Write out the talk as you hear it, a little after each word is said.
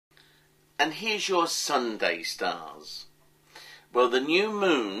And here's your Sunday stars. Well, the new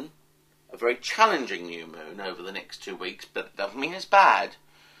moon, a very challenging new moon over the next 2 weeks, but it doesn't mean it's bad,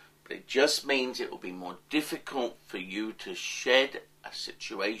 but it just means it will be more difficult for you to shed a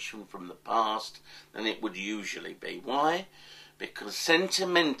situation from the past than it would usually be. Why? Because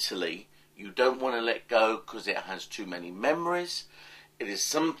sentimentally, you don't want to let go because it has too many memories. It is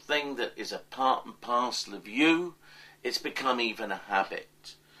something that is a part and parcel of you. It's become even a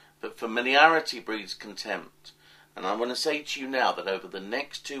habit. But familiarity breeds contempt. And I want to say to you now that over the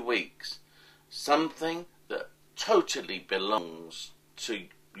next 2 weeks, something that totally belongs to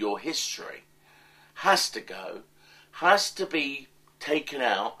your history has to go, has to be taken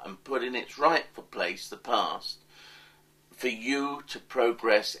out and put in its rightful place, the past, for you to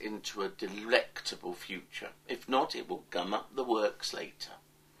progress into a delectable future. If not, it will gum up the works later.